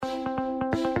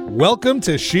Welcome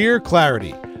to Sheer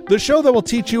Clarity, the show that will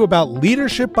teach you about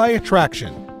leadership by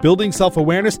attraction, building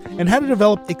self-awareness, and how to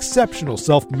develop exceptional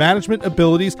self-management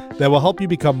abilities that will help you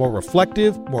become more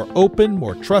reflective, more open,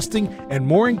 more trusting, and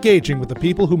more engaging with the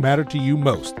people who matter to you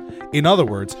most. In other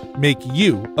words, make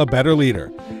you a better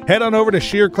leader. Head on over to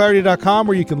sheerclarity.com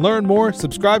where you can learn more,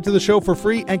 subscribe to the show for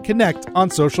free, and connect on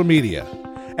social media.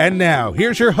 And now,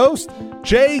 here's your host,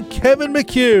 J. Kevin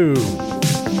McHugh.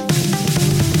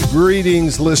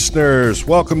 Greetings, listeners.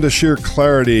 Welcome to Sheer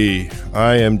Clarity.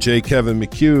 I am J. Kevin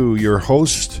McHugh, your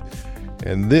host.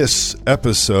 And this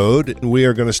episode, we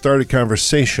are going to start a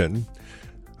conversation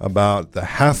about the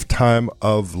halftime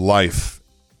of life.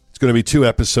 It's going to be 2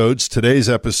 episodes. Today's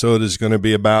episode is going to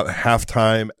be about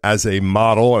halftime as a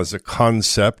model, as a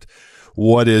concept.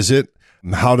 What is it?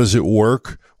 How does it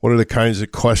work? What are the kinds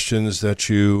of questions that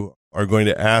you are going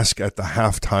to ask at the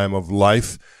halftime of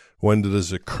life? When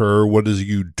does it occur? What do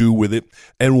you do with it?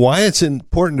 And why it's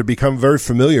important to become very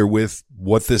familiar with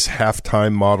what this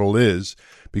halftime model is,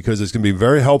 because it's going to be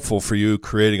very helpful for you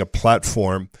creating a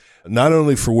platform, not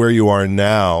only for where you are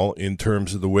now in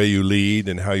terms of the way you lead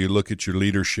and how you look at your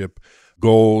leadership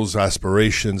goals,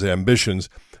 aspirations, ambitions.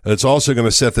 It's also going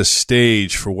to set the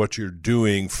stage for what you're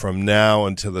doing from now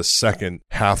until the second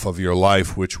half of your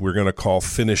life, which we're going to call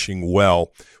finishing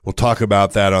well. We'll talk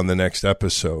about that on the next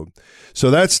episode.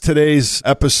 So that's today's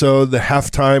episode, the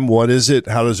halftime. What is it?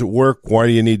 How does it work? Why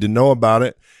do you need to know about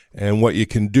it? And what you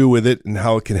can do with it and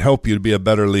how it can help you to be a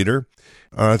better leader.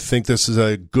 I think this is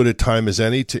as good a time as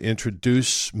any to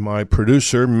introduce my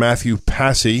producer, Matthew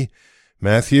Passy.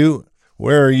 Matthew,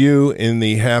 where are you in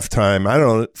the halftime? I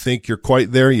don't think you're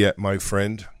quite there yet, my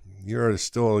friend. You're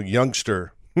still a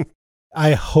youngster.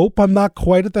 I hope I'm not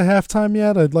quite at the halftime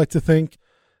yet. I'd like to think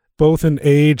both in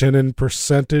age and in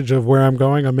percentage of where I'm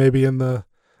going. I'm maybe in the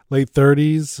late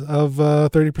 30s of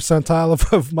 30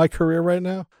 percentile of my career right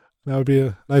now. That would be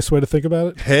a nice way to think about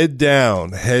it. Head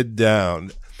down, head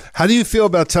down. How do you feel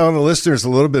about telling the listeners a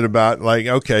little bit about, like,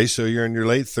 okay, so you're in your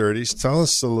late 30s. Tell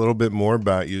us a little bit more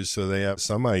about you so they have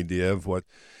some idea of what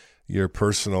your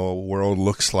personal world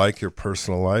looks like, your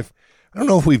personal life. I don't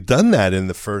know if we've done that in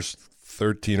the first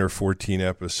 13 or 14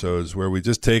 episodes where we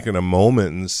just taken a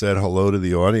moment and said hello to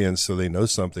the audience so they know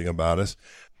something about us.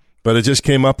 But it just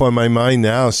came up on my mind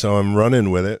now, so I'm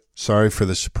running with it. Sorry for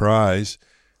the surprise.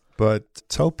 But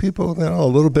tell people a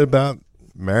little bit about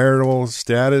marital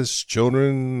status,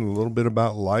 children, a little bit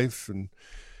about life, and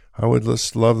I would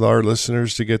just love our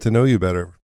listeners to get to know you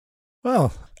better.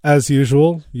 Well, as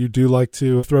usual, you do like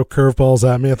to throw curveballs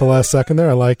at me at the last second there.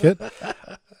 I like it.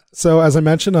 So as I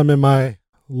mentioned, I'm in my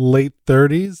late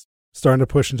 30s, starting to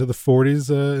push into the 40s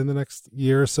in the next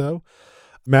year or so.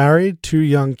 Married, 2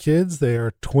 young kids. They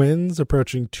are twins,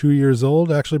 approaching 2 years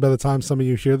old. Actually, by the time some of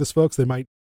you hear this, folks, they might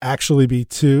actually be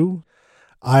 2.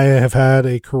 I have had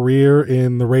a career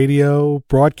in the radio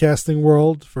broadcasting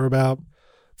world for about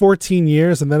 14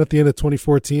 years. And then at the end of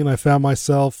 2014, I found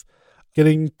myself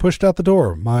getting pushed out the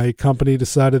door. My company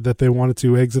decided that they wanted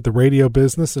to exit the radio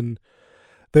business, and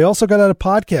they also got out of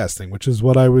podcasting, which is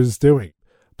what I was doing.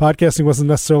 Podcasting wasn't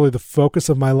necessarily the focus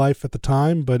of my life at the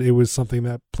time, but it was something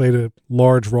that played a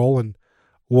large role in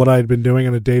what I'd been doing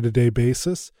on a day-to-day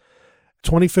basis.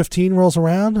 2015 rolls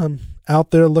around. I'm out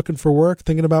there looking for work,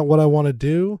 thinking about what I want to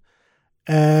do,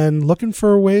 and looking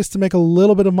for ways to make a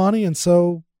little bit of money. And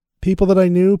so people that I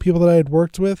knew, people that I had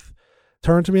worked with,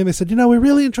 turned to me and they said, we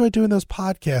really enjoyed doing those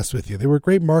podcasts with you. They were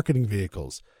great marketing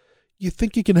vehicles. You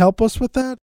think you can help us with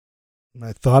that? And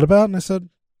I thought about it and I said,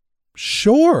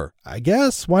 sure, I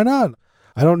guess. Why not?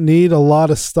 I don't need a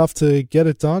lot of stuff to get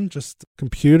it done. Just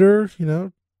computer,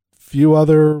 few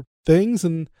other things.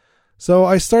 And so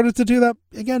I started to do that,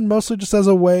 again, mostly just as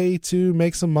a way to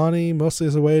make some money, mostly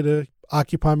as a way to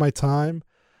occupy my time.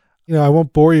 I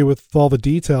won't bore you with all the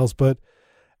details, but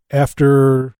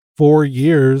after 4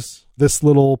 years, this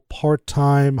little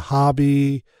part-time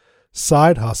hobby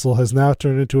side hustle has now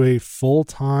turned into a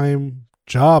full-time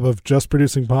job of just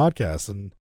producing podcasts.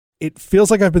 And it feels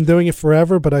like I've been doing it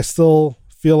forever, but I still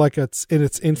feel like it's in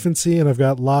its infancy, and I've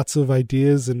got lots of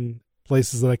ideas and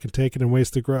places that I can take it and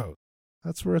ways to grow.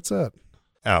 That's where it's at.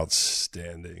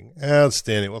 Outstanding.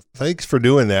 Well, thanks for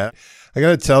doing that. I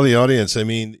got to tell the audience,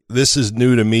 this is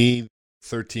new to me,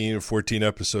 13 or 14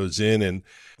 episodes in, and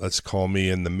let's call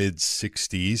me in the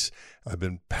mid-60s. I've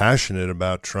been passionate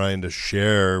about trying to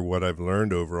share what I've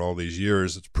learned over all these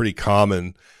years. It's pretty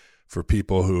common for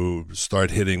people who start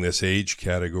hitting this age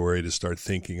category to start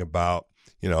thinking about,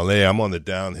 hey, I'm on the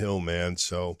downhill, man,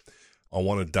 so I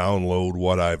want to download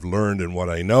what I've learned and what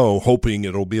I know, hoping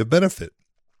it'll be a benefit.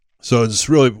 So it's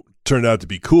really turned out to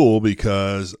be cool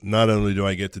because not only do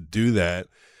I get to do that,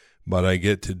 but I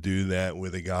get to do that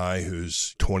with a guy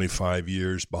who's 25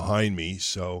 years behind me.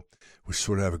 So we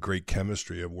sort of have a great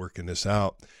chemistry of working this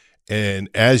out. And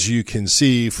as you can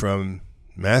see from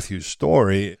Matthew's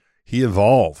story, he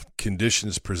evolved.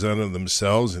 Conditions presented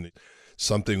themselves, and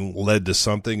something led to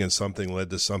something, and something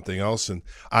led to something else. And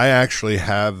I actually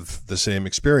have the same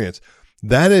experience.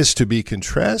 That is to be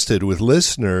contrasted with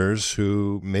listeners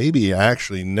who maybe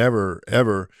actually never,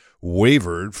 ever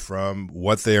wavered from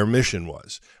what their mission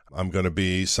was. I'm going to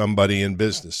be somebody in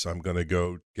business. I'm going to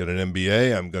go get an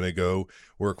MBA. I'm going to go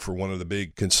work for one of the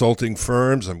big consulting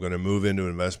firms. I'm going to move into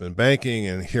investment banking.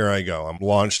 And here I go. I'm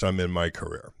launched. I'm in my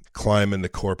career, climbing the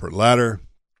corporate ladder,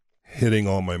 hitting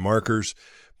all my markers.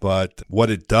 But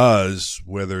what it does,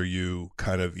 whether you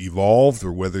kind of evolved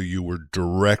or whether you were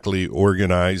directly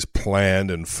organized,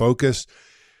 planned, and focused,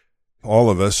 all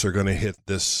of us are going to hit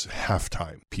this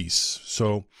halftime piece.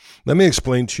 So let me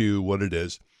explain to you what it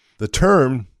is. The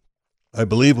term, I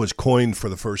believe, was coined for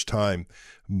the first time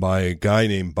by a guy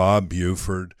named Bob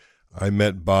Buford. I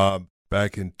met Bob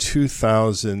back in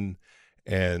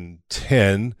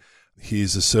 2010.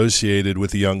 He's associated with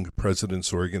the Young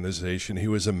Presidents Organization. He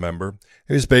was a member.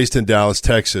 He was based in Dallas,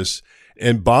 Texas.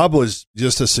 And Bob was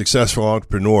just a successful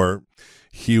entrepreneur.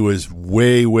 He was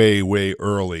way, way, way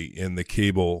early in the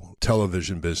cable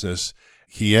television business.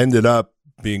 He ended up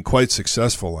being quite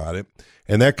successful at it.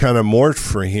 And that kind of morphed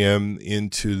for him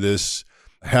into this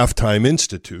Halftime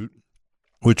Institute,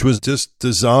 which was just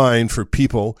designed for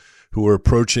people who were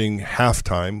approaching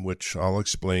halftime, which I'll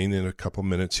explain in a couple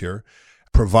minutes here,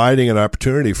 providing an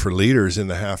opportunity for leaders in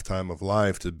the halftime of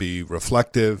life to be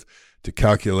reflective, to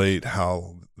calculate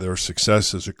how their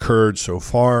success has occurred so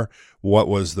far, what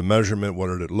was the measurement, what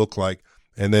did it look like,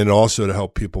 and then also to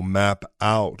help people map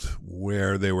out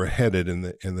where they were headed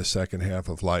in the second half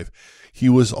of life. He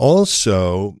was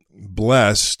also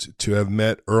blessed to have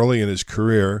met early in his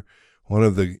career one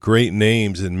of the great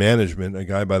names in management, a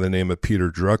guy by the name of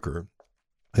Peter Drucker.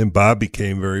 And Bob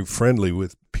became very friendly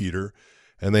with Peter,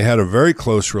 and they had a very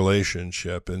close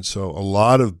relationship. And so a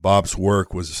lot of Bob's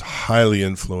work was highly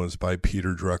influenced by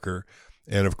Peter Drucker.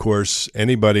 And of course,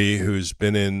 anybody who's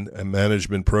been in a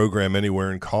management program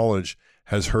anywhere in college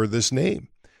has heard this name.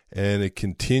 And it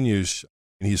continues.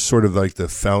 He's sort of like the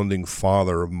founding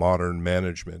father of modern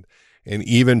management. And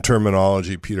even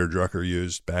terminology Peter Drucker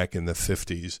used back in the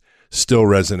 50s still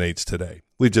resonates today.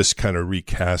 We just kind of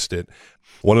recast it.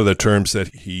 One of the terms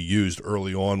that he used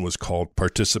early on was called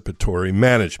participatory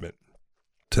management.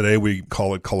 Today we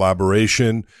call it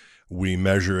collaboration. We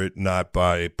measure it not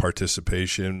by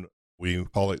participation. We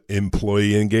call it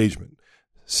employee engagement.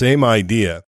 Same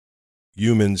idea.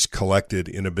 Humans collected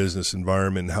in a business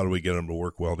environment. How do we get them to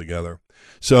work well together?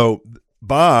 So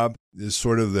Bob is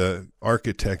sort of the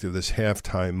architect of this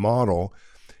halftime model,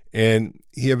 and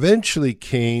he eventually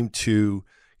came to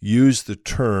use the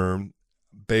term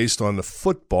based on the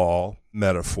football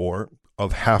metaphor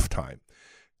of halftime.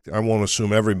 I won't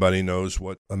assume everybody knows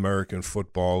what American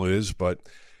football is, but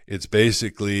it's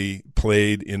basically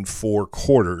played in 4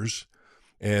 quarters,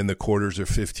 and the quarters are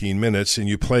 15 minutes, and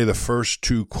you play the first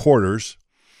 2 quarters,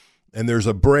 and there's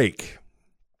a break.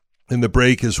 And the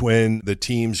break is when the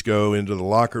teams go into the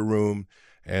locker room,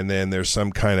 and then there's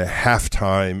some kind of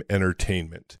halftime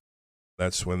entertainment.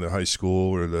 That's when the high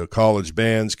school or the college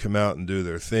bands come out and do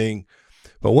their thing.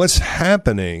 But what's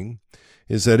happening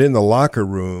is that in the locker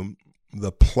room,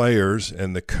 the players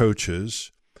and the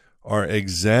coaches are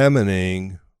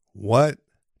examining what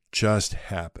just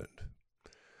happened.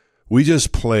 We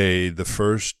just played the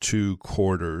first 2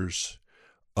 quarters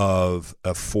of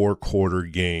a 4-quarter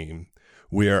game.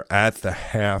 We are at the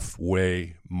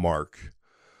halfway mark.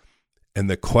 And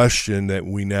the question that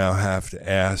we now have to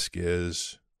ask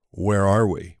is, where are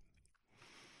we?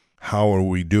 How are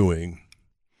we doing?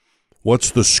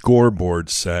 What's the scoreboard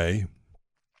say?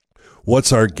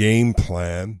 What's our game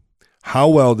plan? How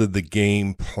well did the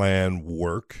game plan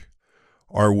work?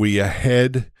 Are we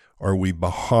ahead? Are we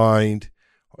behind?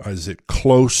 Is it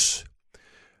close?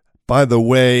 By the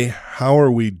way, how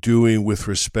are we doing with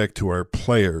respect to our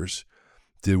players?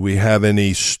 Did we have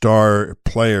any star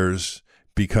players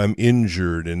become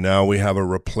injured and now we have a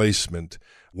replacement?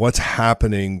 What's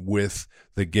happening with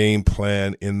the game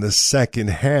plan in the second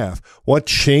half? What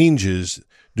changes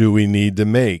do we need to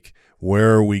make?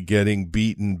 Where are we getting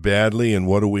beaten badly and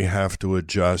what do we have to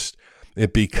adjust?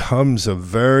 It becomes a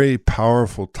very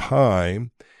powerful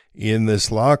time in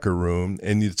this locker room,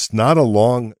 and it's not a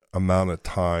long amount of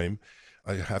time.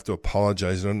 I have to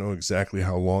apologize. I don't know exactly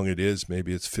how long it is.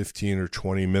 Maybe it's 15 or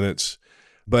 20 minutes.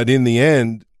 But in the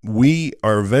end, we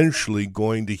are eventually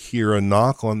going to hear a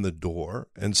knock on the door,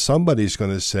 and somebody's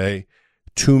going to say,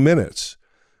 2 minutes,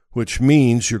 which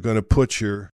means you're going to put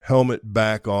your helmet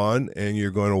back on and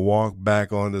you're going to walk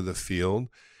back onto the field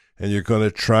and you're going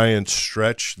to try and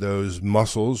stretch those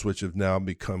muscles, which have now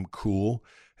become cool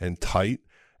and tight.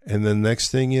 And the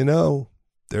next thing you know,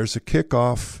 there's a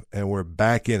kickoff and we're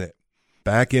back in it,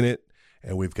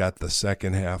 and we've got the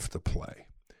second half to play,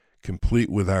 complete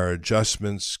with our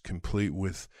adjustments, complete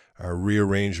with our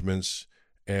rearrangements,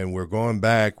 and we're going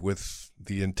back with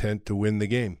the intent to win the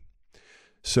game.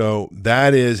 So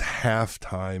that is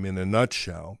halftime in a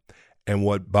nutshell. And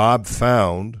what Bob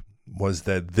found was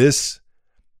that this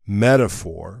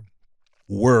metaphor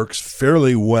works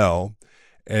fairly well,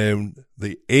 and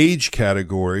the age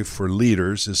category for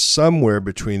leaders is somewhere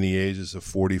between the ages of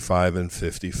 45 and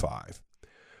 55.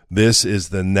 This is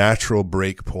the natural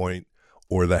break point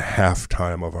or the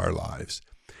halftime of our lives.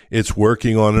 It's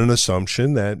working on an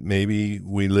assumption that maybe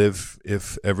we live,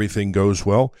 if everything goes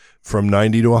well, from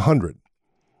 90 to 100.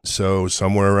 So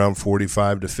somewhere around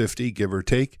 45 to 50, give or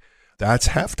take, that's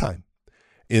halftime.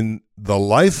 In the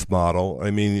life model,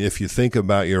 I mean, if you think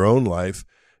about your own life,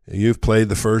 you've played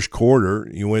the first quarter,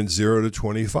 you went 0 to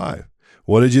 25.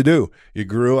 What did you do? You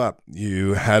grew up,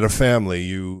 you had a family,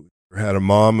 you had a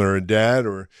mom or a dad,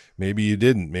 or maybe you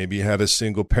didn't. Maybe you had a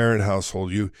single parent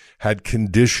household. You had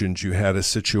conditions. You had a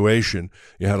situation.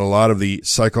 You had a lot of the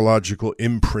psychological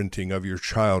imprinting of your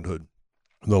childhood,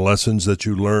 the lessons that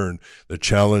you learned, the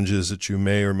challenges that you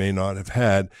may or may not have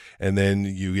had. And then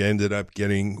you ended up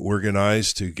getting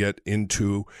organized to get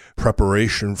into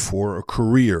preparation for a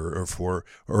career or for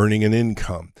earning an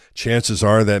income. Chances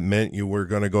are that meant you were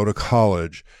going to go to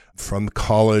college. From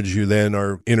college, you then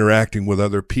are interacting with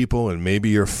other people, and maybe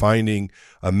you're finding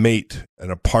a mate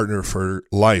and a partner for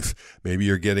life. Maybe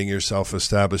you're getting yourself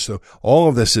established. So all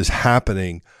of this is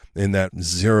happening in that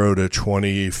 0 to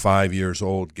 25 years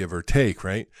old, give or take,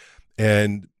 right?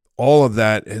 And all of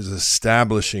that is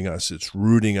establishing us. It's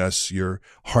rooting us. Your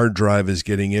hard drive is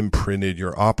getting imprinted.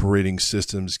 Your operating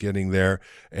system's getting there.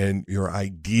 And your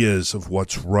ideas of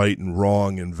what's right and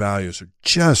wrong and values are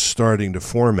just starting to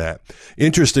format.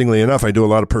 Interestingly enough, I do a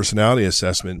lot of personality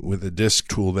assessment with a DISC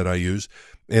tool that I use.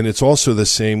 And it's also the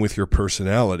same with your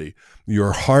personality.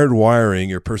 Your hardwiring,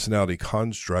 your personality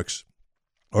constructs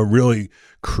are really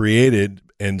created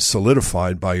and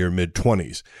solidified by your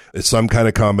mid-20s. It's some kind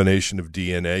of combination of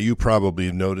DNA. You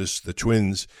probably noticed the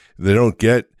twins, they don't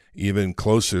get even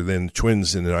closer than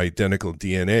twins in an identical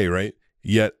DNA, right?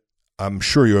 Yet, I'm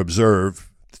sure you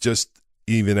observe, just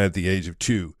even at the age of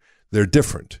 2, they're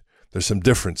different. There's some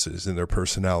differences in their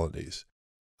personalities.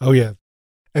 Oh, yeah.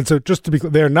 And so just to be clear,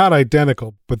 they're not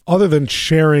identical, but other than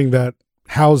sharing that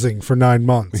housing for 9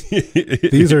 months,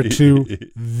 these are two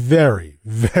very,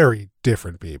 very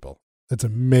different people. It's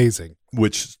amazing.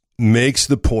 Which makes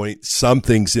the point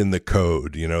something's in the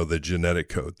code, the genetic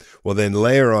code. Well, then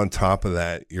layer on top of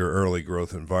that your early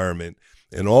growth environment.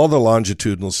 And all the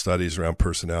longitudinal studies around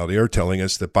personality are telling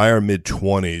us that by our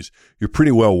mid-20s, you're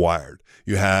pretty well wired.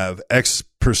 You have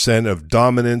X% of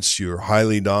dominance, you're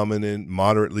highly dominant,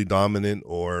 moderately dominant,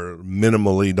 or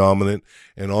minimally dominant,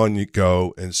 and on you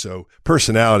go. And so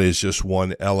personality is just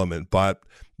one element. But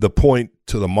the point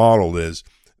to the model is,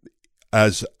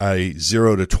 as a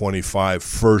 0 to 25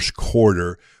 first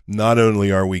quarter, not only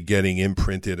are we getting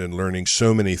imprinted and learning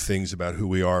so many things about who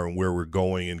we are and where we're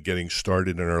going and getting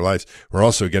started in our lives, we're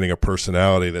also getting a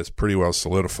personality that's pretty well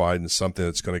solidified and something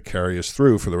that's going to carry us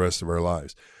through for the rest of our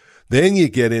lives. Then you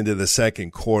get into the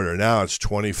second quarter. Now it's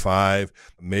 25.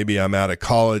 Maybe I'm out of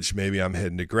college. Maybe I'm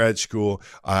heading to grad school.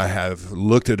 I have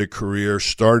looked at a career,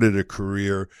 started a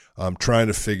career. I'm trying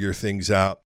to figure things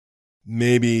out.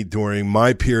 Maybe during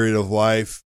my period of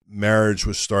life, marriage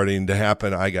was starting to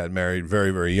happen. I got married very,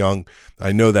 very young.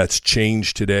 I know that's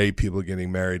changed today. People are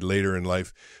getting married later in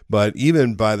life. But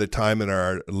even by the time in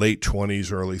our late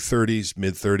 20s, early 30s,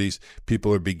 mid 30s,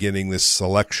 people are beginning this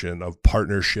selection of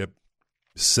partnership,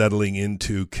 settling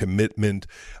into commitment.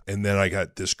 And then I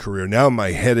got this career. Now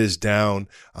my head is down.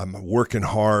 I'm working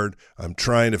hard. I'm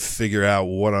trying to figure out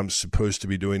what I'm supposed to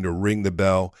be doing to ring the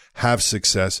bell, have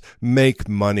success, make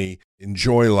money,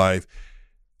 enjoy life.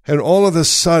 And all of a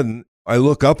sudden, I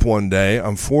look up one day,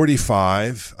 I'm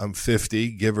 45, I'm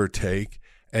 50, give or take,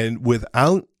 and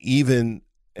without even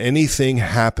anything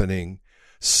happening,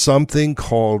 something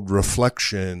called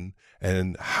reflection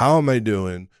and how am I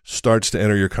doing starts to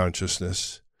enter your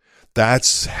consciousness.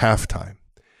 That's halftime.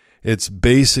 It's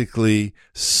basically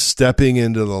stepping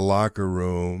into the locker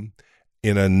room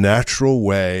in a natural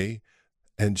way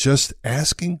and just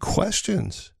asking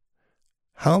questions.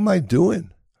 How am I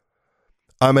doing?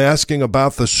 I'm asking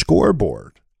about the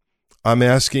scoreboard. I'm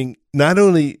asking not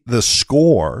only the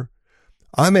score,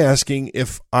 I'm asking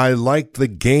if I like the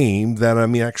game that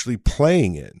I'm actually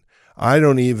playing in. I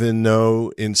don't even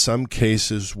know in some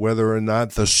cases whether or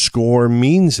not the score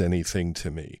means anything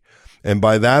to me. And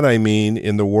by that I mean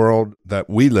in the world that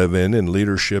we live in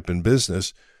leadership and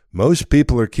business, most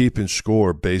people are keeping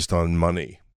score based on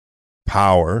money,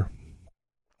 power,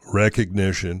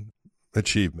 recognition,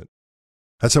 achievement.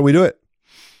 That's how we do it.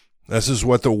 This is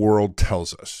what the world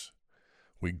tells us.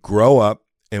 We grow up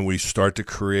and we start to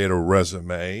create a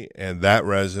resume, and that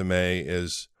resume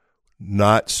is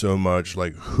not so much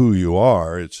like who you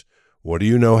are. It's what do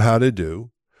you know how to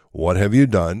do? What have you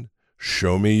done?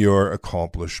 Show me your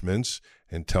accomplishments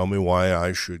and tell me why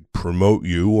I should promote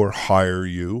you or hire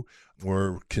you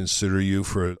or consider you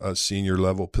for a senior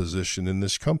level position in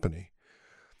this company.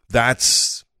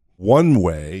 That's one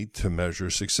way to measure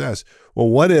success. Well,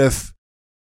 what if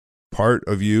part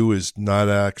of you is not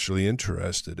actually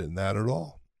interested in that at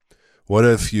all? What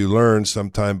if you learn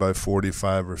sometime by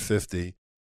 45 or 50,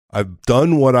 I've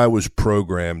done what I was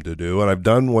programmed to do, and I've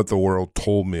done what the world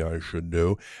told me I should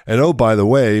do. And oh, by the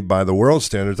way, by the world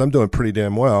standards, I'm doing pretty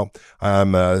damn well.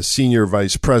 I'm a senior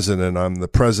vice president. I'm the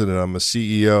president. I'm a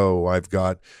CEO. I've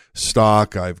got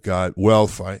stock. I've got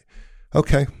wealth.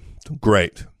 Okay,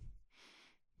 great.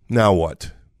 Now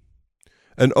what?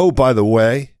 And oh, by the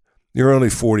way, you're only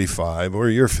 45 or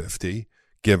you're 50,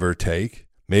 give or take.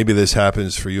 Maybe this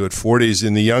happens for you at 40s.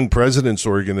 In the Young Presidents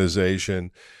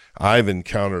Organization, I've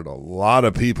encountered a lot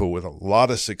of people with a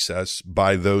lot of success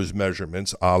by those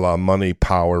measurements, a la money,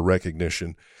 power,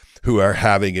 recognition, who are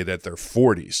having it at their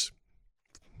 40s.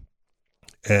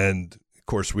 And, of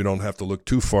course, we don't have to look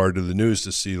too far to the news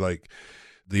to see, like,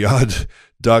 the odd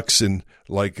ducks and,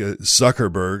 like,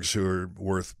 Zuckerbergs who are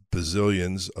worth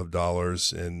bazillions of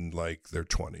dollars in, like, their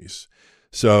 20s.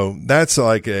 So that's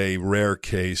like a rare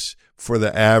case. For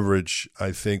the average,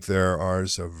 I think there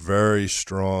is a very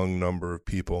strong number of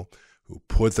people who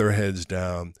put their heads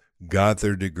down, got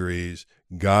their degrees,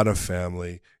 got a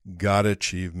family, got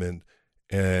achievement,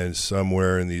 and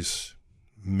somewhere in these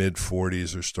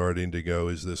mid-40s are starting to go,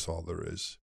 is this all there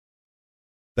is?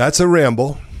 That's a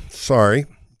ramble. Sorry,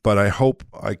 but I hope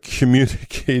I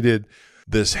communicated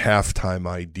this halftime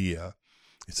idea.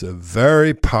 It's a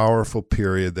very powerful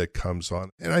period that comes on.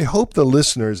 And I hope the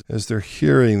listeners, as they're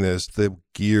hearing this, the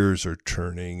gears are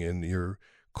turning and you're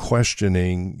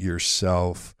questioning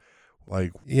yourself.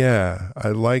 Like, yeah, I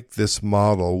like this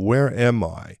model. Where am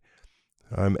I?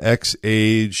 I'm X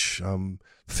age. I'm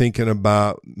thinking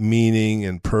about meaning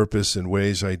and purpose in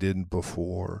ways I didn't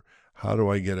before. How do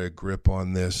I get a grip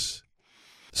on this?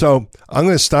 So I'm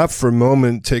going to stop for a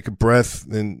moment, take a breath,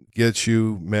 and get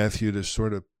you, Matthew, to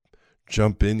sort of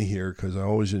jump in here, because I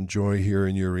always enjoy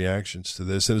hearing your reactions to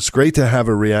this. And it's great to have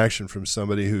a reaction from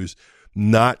somebody who's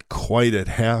not quite at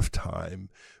halftime,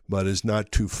 but is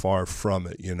not too far from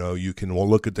it. You know, you can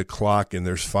look at the clock and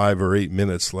there's 5 or 8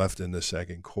 minutes left in the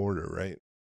second quarter, right?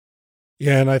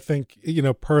 Yeah, and I think, you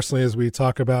know, personally, as we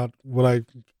talk about what I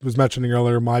was mentioning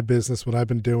earlier, my business, what I've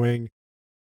been doing,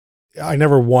 I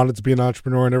never wanted to be an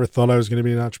entrepreneur. I never thought I was going to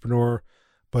be an entrepreneur,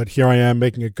 but here I am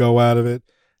making a go out of it.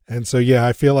 And so, yeah,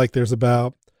 I feel like there's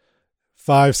about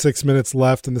 5-6 minutes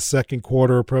left in the second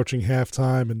quarter, approaching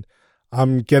halftime, and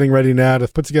I'm getting ready now to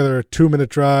put together a 2-minute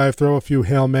drive, throw a few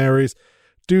Hail Marys,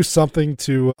 do something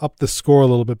to up the score a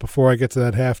little bit before I get to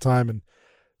that halftime and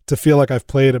to feel like I've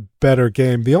played a better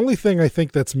game. The only thing I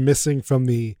think that's missing from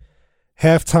the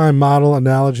halftime model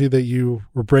analogy that you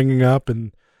were bringing up,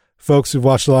 and folks who've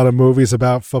watched a lot of movies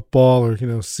about football or, you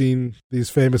know, seen these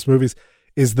famous movies,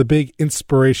 is the big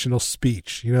inspirational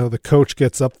speech. You know, the coach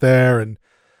gets up there and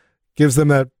gives them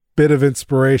that bit of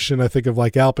inspiration. I think of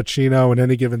like Al Pacino and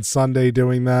Any Given Sunday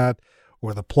doing that,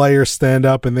 or the players stand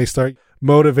up and they start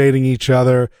motivating each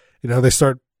other. You know, they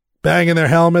start banging their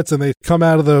helmets and they come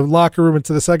out of the locker room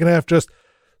into the second half just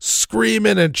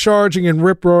screaming and charging and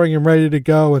rip-roaring and ready to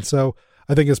go. And so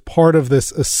I think as part of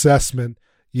this assessment,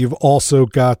 you've also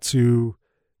got to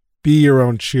be your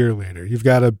own cheerleader. You've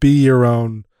got to be your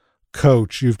own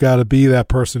coach. You've got to be that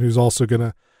person who's also going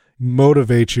to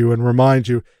motivate you and remind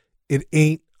you it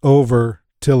ain't over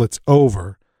till it's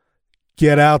over.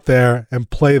 Get out there and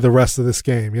play the rest of this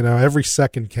game. You know, every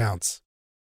second counts.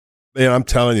 Man, I'm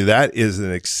telling you, that is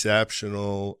an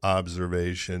exceptional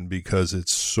observation because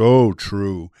it's so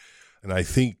true. And I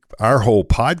think our whole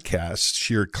podcast,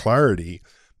 Sheer Clarity,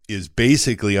 is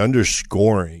basically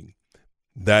underscoring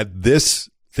that this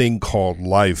thing called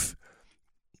life,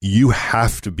 you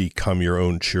have to become your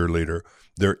own cheerleader.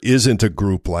 There isn't a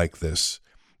group like this.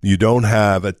 You don't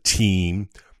have a team.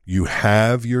 You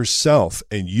have yourself,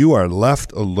 and you are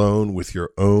left alone with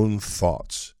your own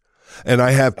thoughts. And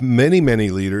I have many, many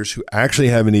leaders who actually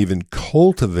haven't even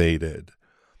cultivated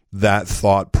that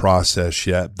thought process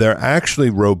yet. They're actually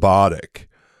robotic.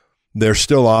 They're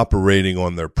still operating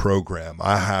on their program.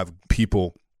 I have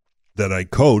people that I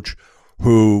coach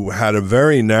who had a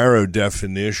very narrow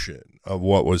definition of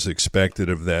what was expected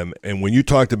of them. And when you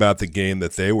talked about the game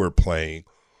that they were playing,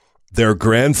 their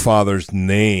grandfather's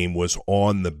name was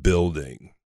on the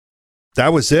building.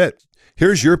 That was it.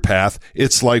 Here's your path.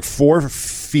 It's like 4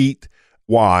 feet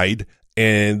wide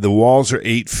and the walls are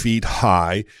 8 feet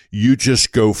high. You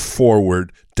just go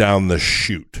forward down the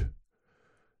chute.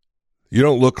 You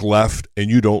don't look left and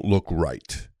you don't look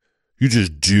right. You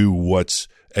just do what's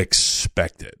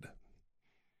expected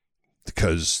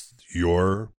because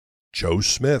you're Joe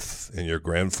Smith and your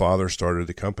grandfather started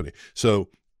the company. So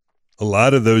a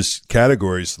lot of those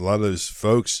categories, a lot of those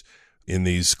folks in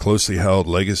these closely held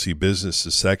legacy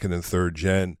businesses, second and third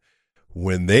gen,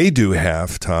 when they do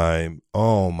halftime,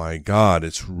 oh my God,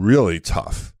 it's really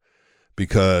tough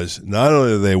because not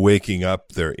only are they waking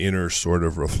up their inner sort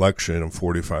of reflection of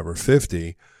 45 or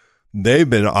 50, they've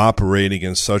been operating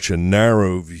in such a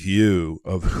narrow view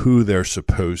of who they're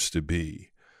supposed to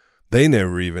be. They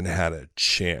never even had a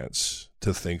chance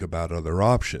to think about other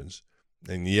options.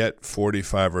 And yet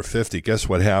 45 or 50, guess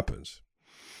what happens?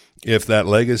 If that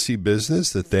legacy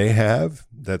business that they have,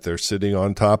 that they're sitting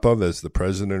on top of as the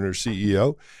president or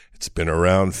CEO, it's been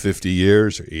around 50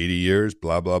 years or 80 years,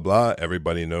 blah, blah, blah.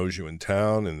 Everybody knows you in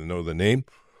town and they know the name.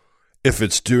 If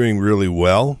it's doing really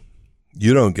well,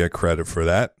 you don't get credit for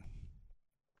that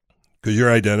because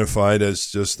you're identified as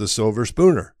just the silver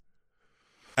spooner.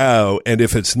 Oh, and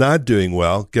if it's not doing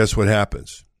well, guess what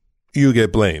happens? You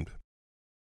get blamed.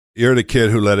 You're the kid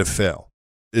who let it fail.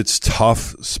 It's a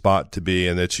tough spot to be,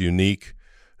 and it's unique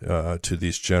to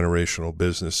these generational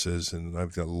businesses. And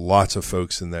I've got lots of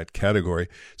folks in that category.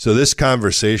 So this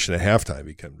conversation at halftime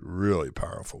becomes really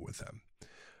powerful with them.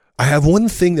 I have one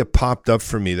thing that popped up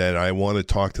for me that I want to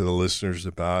talk to the listeners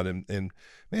about, and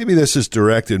maybe this is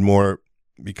directed more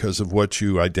because of what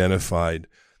you identified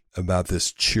about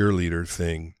this cheerleader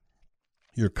thing.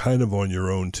 You're kind of on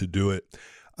your own to do it.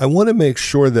 I want to make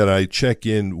sure that I check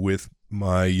in with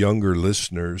my younger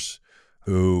listeners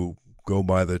who go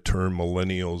by the term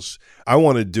millennials. I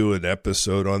want to do an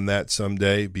episode on that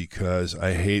someday because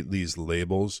I hate these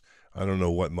labels. I don't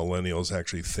know what millennials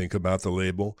actually think about the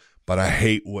label, but I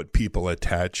hate what people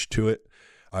attach to it.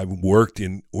 I've worked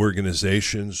in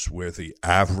organizations where the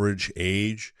average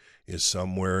age is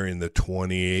somewhere in the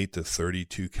 28 to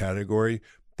 32 category,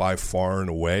 by far and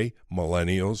away,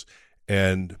 millennials.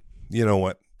 And you know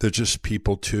what? They're just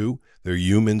people too. They're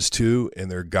humans too,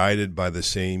 and they're guided by the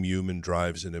same human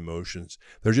drives and emotions.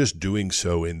 They're just doing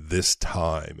so in this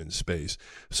time and space.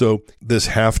 So this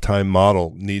halftime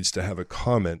model needs to have a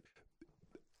comment.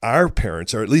 Our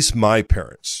parents, or at least my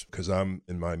parents, because I'm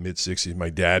in my mid-60s, my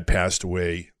dad passed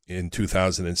away in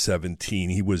 2017.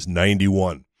 He was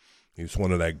 91. He was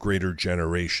one of that greater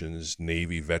generations,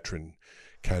 Navy veteran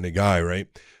kind of guy, right?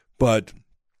 But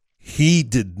he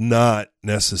did not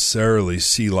necessarily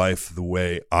see life the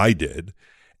way I did.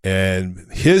 And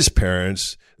his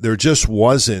parents, there just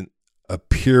wasn't a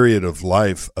period of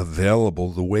life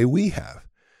available the way we have.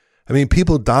 I mean,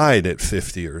 people died at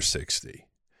 50 or 60.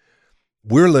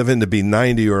 We're living to be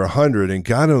 90 or 100, and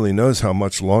God only knows how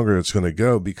much longer it's going to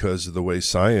go because of the way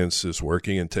science is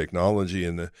working and technology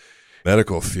and the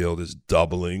medical field is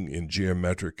doubling in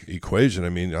geometric equation. I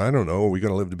mean, I don't know. Are we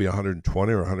going to live to be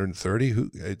 120 or 130?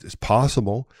 It's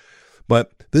possible.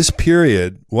 But this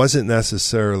period wasn't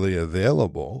necessarily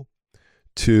available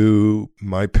to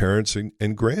my parents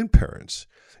and grandparents.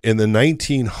 In the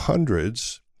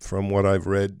 1900s, from what I've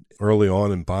read early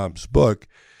on in Bob's book,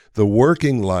 the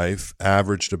working life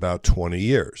averaged about 20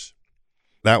 years.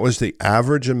 That was the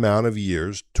average amount of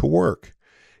years to work.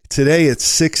 Today, it's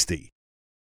 60.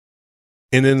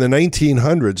 And in the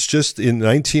 1900s, just in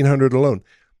 1900 alone,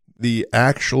 the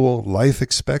actual life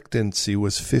expectancy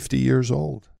was 50 years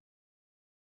old.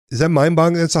 Is that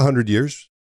mind-boggling? That's 100 years.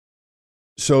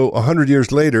 So 100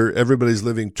 years later, everybody's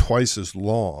living twice as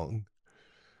long.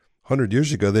 100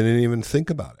 years ago, they didn't even think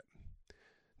about it.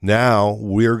 Now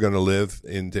we're going to live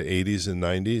into 80s and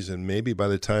 90s, and maybe by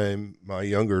the time my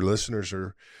younger listeners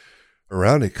are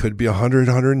around, it could be 100,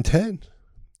 110.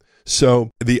 So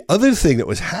the other thing that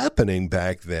was happening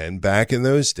back then, back in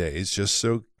those days, just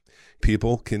so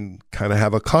people can kind of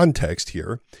have a context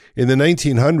here, in the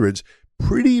 1900s,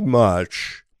 pretty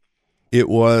much it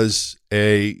was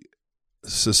a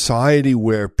society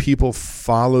where people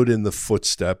followed in the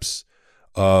footsteps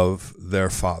of their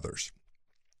fathers.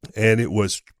 And it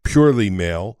was purely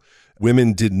male.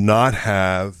 Women did not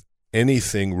have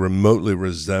anything remotely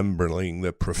resembling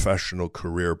the professional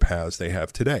career paths they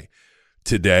have today.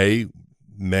 Today,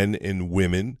 men and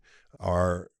women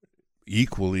are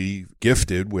equally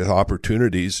gifted with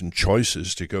opportunities and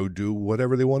choices to go do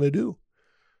whatever they want to do.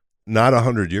 Not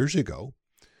 100 years ago.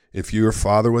 If your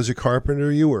father was a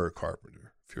carpenter, you were a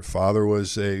carpenter. If your father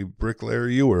was a bricklayer,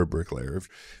 you were a bricklayer. If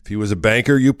he was a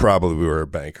banker, you probably were a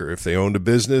banker. If they owned a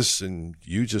business and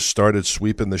you just started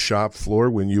sweeping the shop floor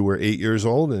when you were 8 years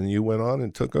old and you went on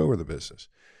and took over the business.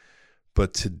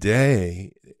 But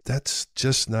today, that's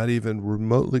just not even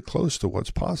remotely close to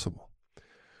what's possible.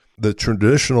 The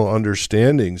traditional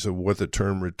understandings of what the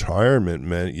term retirement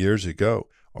meant years ago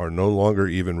are no longer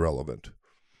even relevant.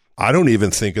 I don't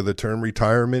even think of the term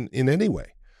retirement in any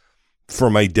way. For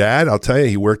my dad, I'll tell you,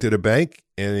 he worked at a bank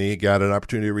and he got an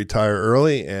opportunity to retire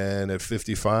early. And at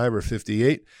 55 or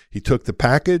 58, he took the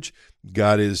package,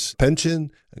 got his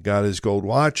pension, got his gold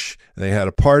watch, and they had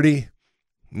a party.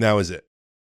 And that was it.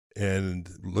 And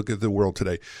look at the world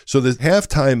today. So the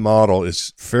halftime model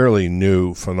is fairly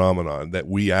new phenomenon that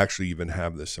we actually even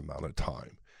have this amount of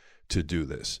time to do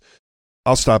this.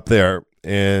 I'll stop there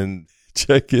and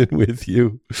check in with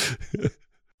you.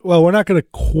 Well, we're not going to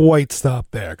quite stop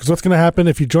there, because what's going to happen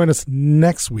if you join us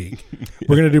next week,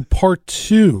 we're going to do part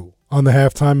 2 on the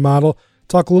halftime model,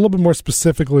 talk a little bit more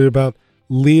specifically about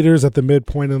leaders at the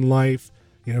midpoint in life,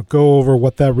 go over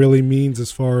what that really means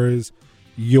as far as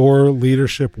your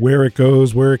leadership, where it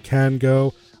goes, where it can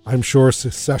go. I'm sure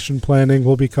succession planning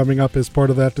will be coming up as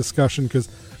part of that discussion, because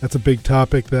that's a big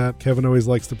topic that Kevin always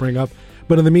likes to bring up.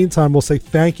 But in the meantime, we'll say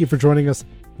thank you for joining us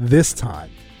this time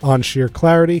on Sheer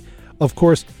Clarity. Of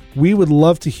course, we would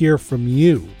love to hear from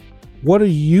you. What do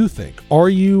you think? Are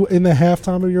you in the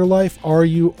halftime of your life? Are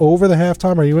you over the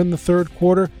halftime? Are you in the third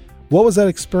quarter? What was that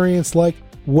experience like?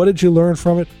 What did you learn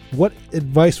from it? What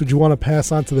advice would you want to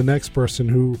pass on to the next person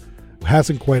who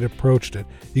hasn't quite approached it?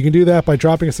 You can do that by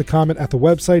dropping us a comment at the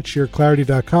website,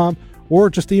 sheerclarity.com,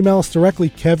 or just email us directly,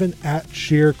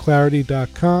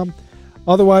 kevin@sheerclarity.com.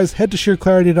 Otherwise, head to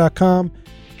sheerclarity.com,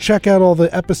 check out all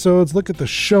the episodes, look at the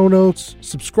show notes,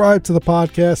 subscribe to the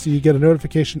podcast so you get a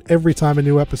notification every time a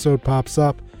new episode pops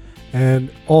up, and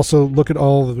also look at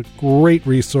all of the great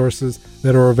resources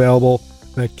that are available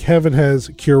that Kevin has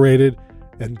curated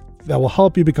and that will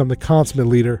help you become the consummate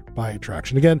leader by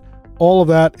attraction. Again, all of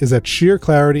that is at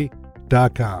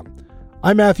sheerclarity.com.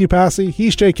 I'm Matthew Passy,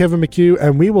 he's J. Kevin McHugh,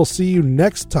 and we will see you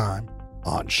next time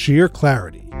on Sheer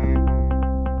Clarity.